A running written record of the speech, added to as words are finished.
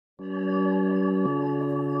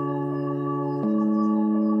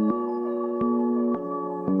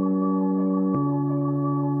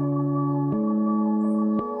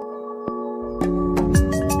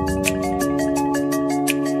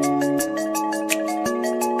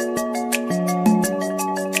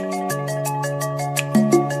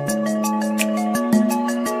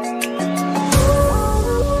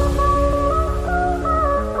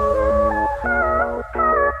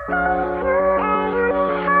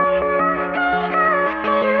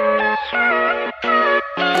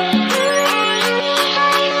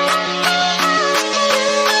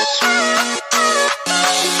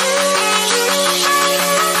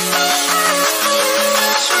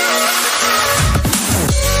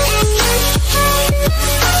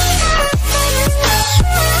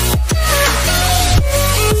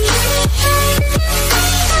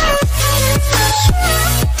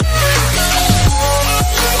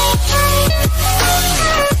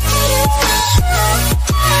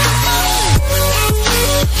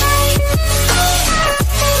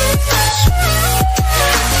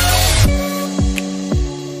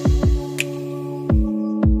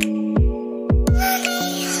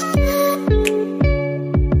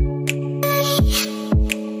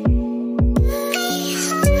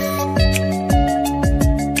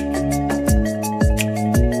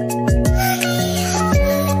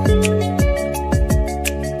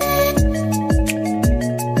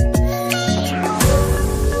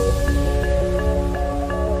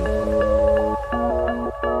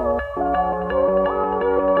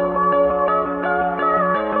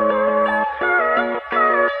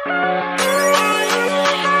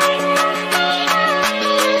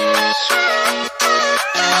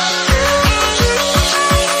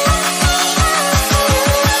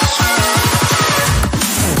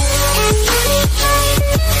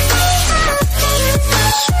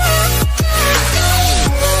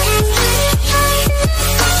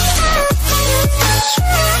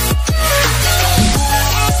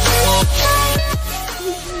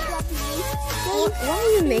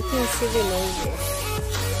making silly noises.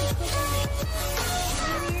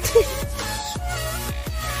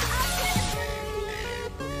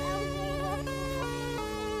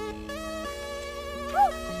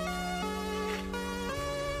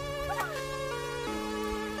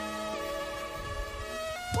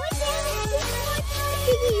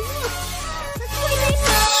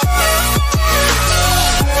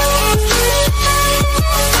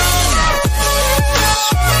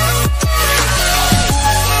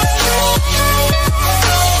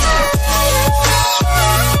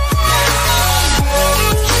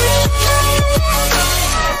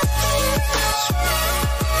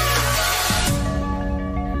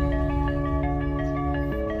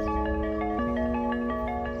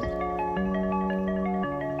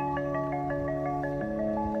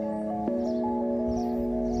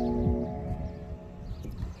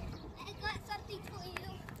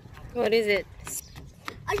 What is it?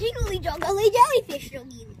 A jiggly juggly jellyfish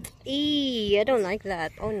doggy. Eee, I don't like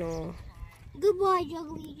that. Oh no. Goodbye,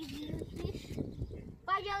 juggly jellyfish.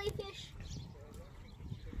 Bye, jellyfish.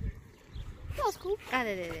 That was cool. Ah,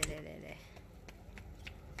 there.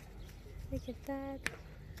 Look at that.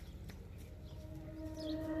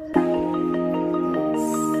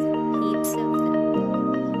 Heaps of them.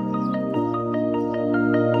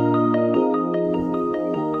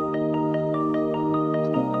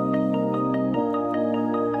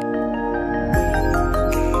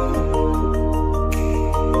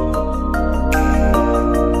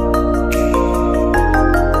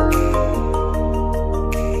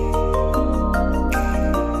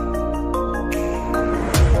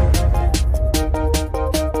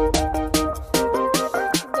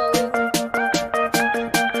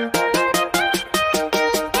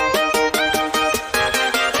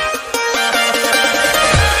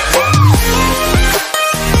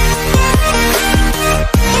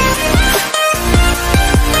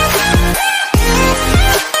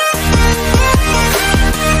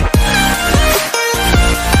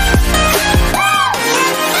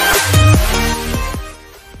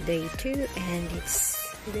 Day 2 and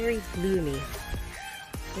it's very gloomy.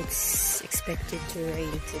 It's expected to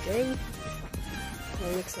rain today.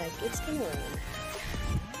 It looks like it's gonna rain.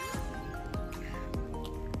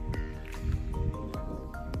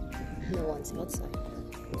 No one's outside.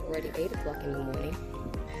 It's already 8 o'clock in the morning.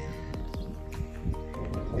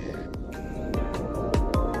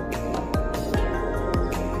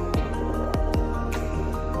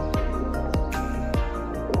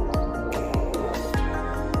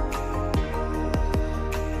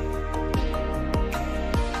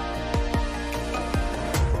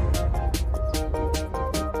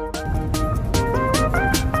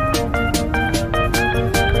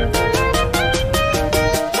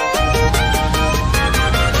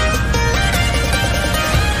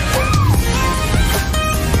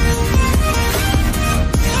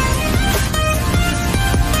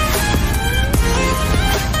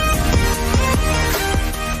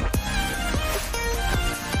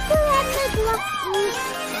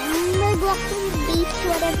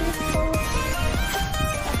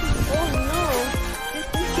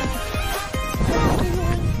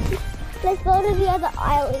 Let's go to the other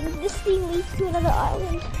island. This thing leads to another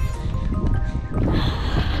island.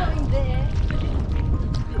 Going there.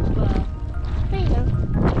 There you go.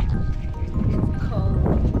 It's cold.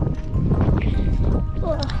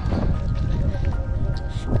 Whoa.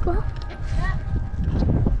 What?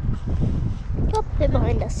 Oh, they're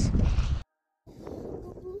behind us.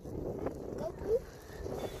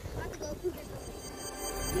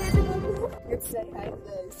 It's say hi,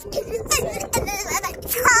 guys.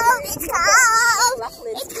 It's cold. It's cold.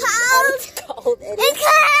 Loughlin. It's cold. It's cold.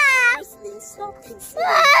 It's cold. Stop.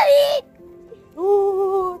 Mommy.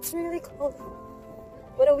 Oh, it's really cold.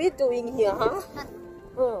 What are we doing here, huh?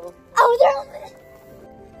 Oh. Oh, they're over there.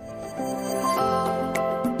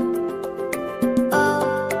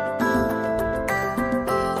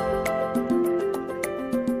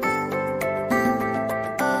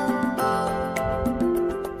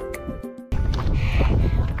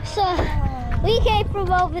 So, we came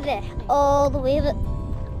from over there, all the way over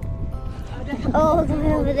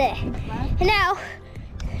there. And now,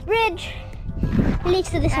 bridge leads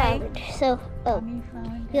to this island. So, oh, you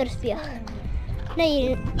got a spear. No, you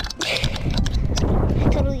didn't.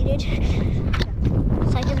 Totally did.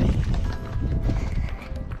 Second.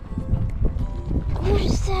 What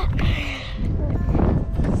is that?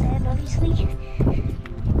 Sand, obviously.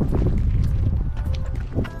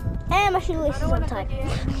 And my shoelaces on time.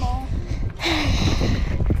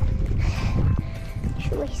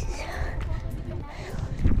 Shoelaces.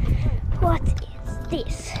 What is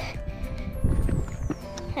this?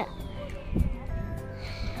 Huh.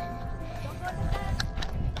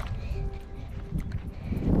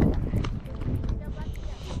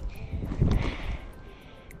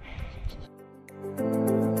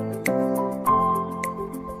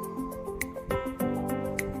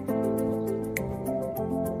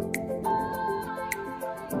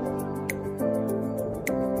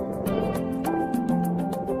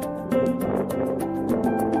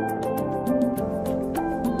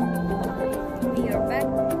 We are back at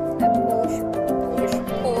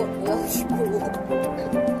Welshpool.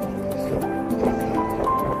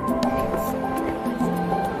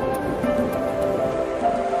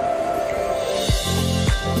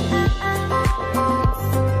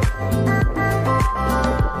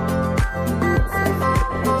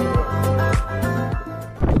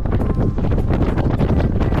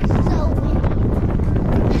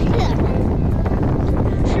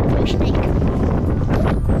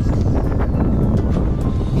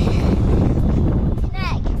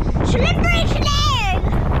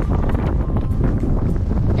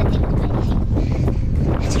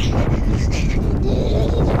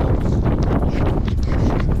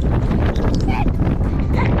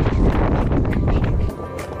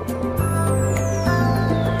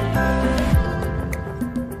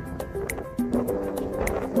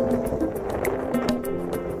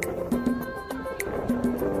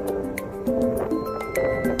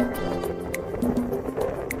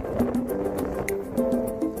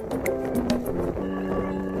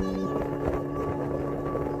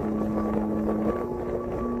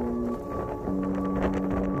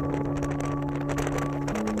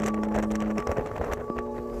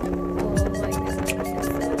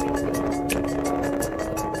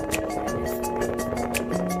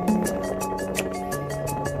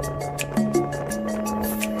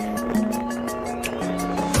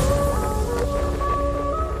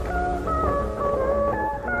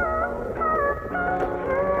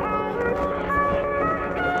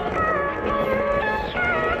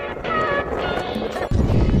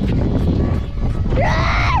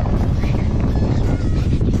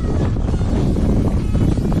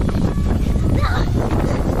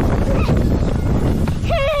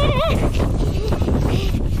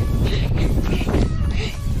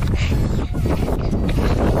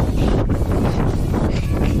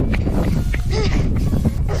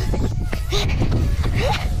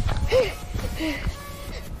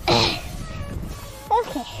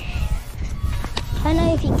 Okay. I don't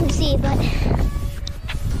know if you can see, but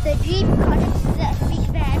the Jeep got into that big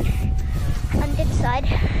van on this side.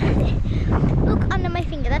 Look under my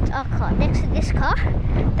finger, that's our car. Next to this car,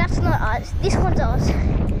 that's not ours. This one's ours.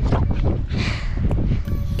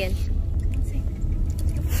 Again.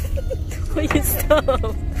 Will you stop?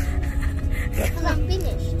 Because I'm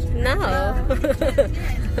finished. No.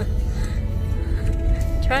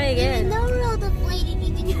 Try again. No roll the blade and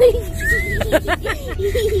you can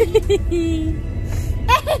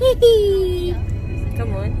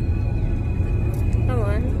Come on. Come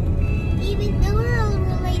on. Even though we're all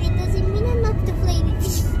related doesn't mean I'm not deflated.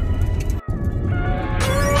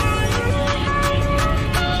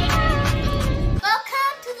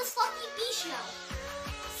 Welcome to the Sloppy Bee Show.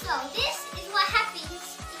 So this is what happens if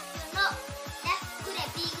you're not that good at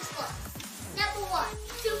being squats. Number 1,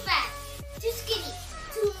 too fat, too skinny,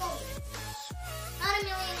 too long. Not a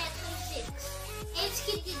million at 26. Abe's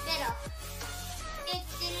kid did better.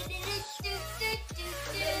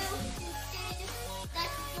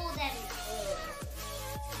 That's full damage.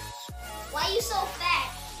 Why are you so fat?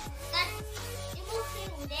 That's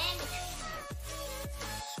emotional damage.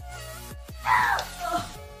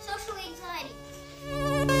 Social anxiety.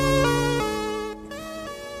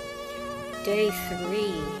 Day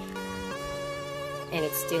 3. And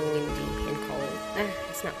it's still windy and cold.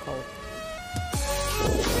 It's not cold.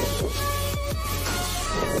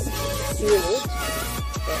 Fuel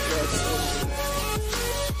that was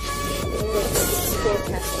in the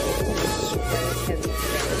forecast very heavy.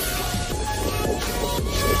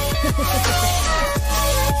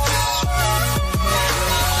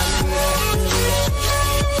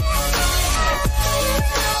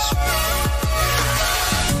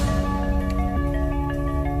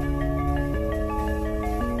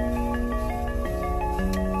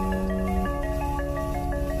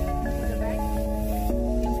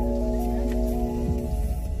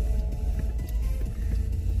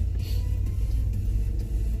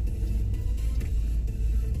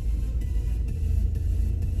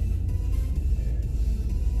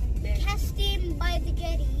 Cast him by the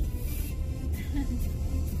jetty.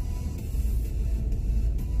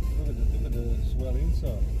 Look at the swell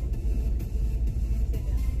inside.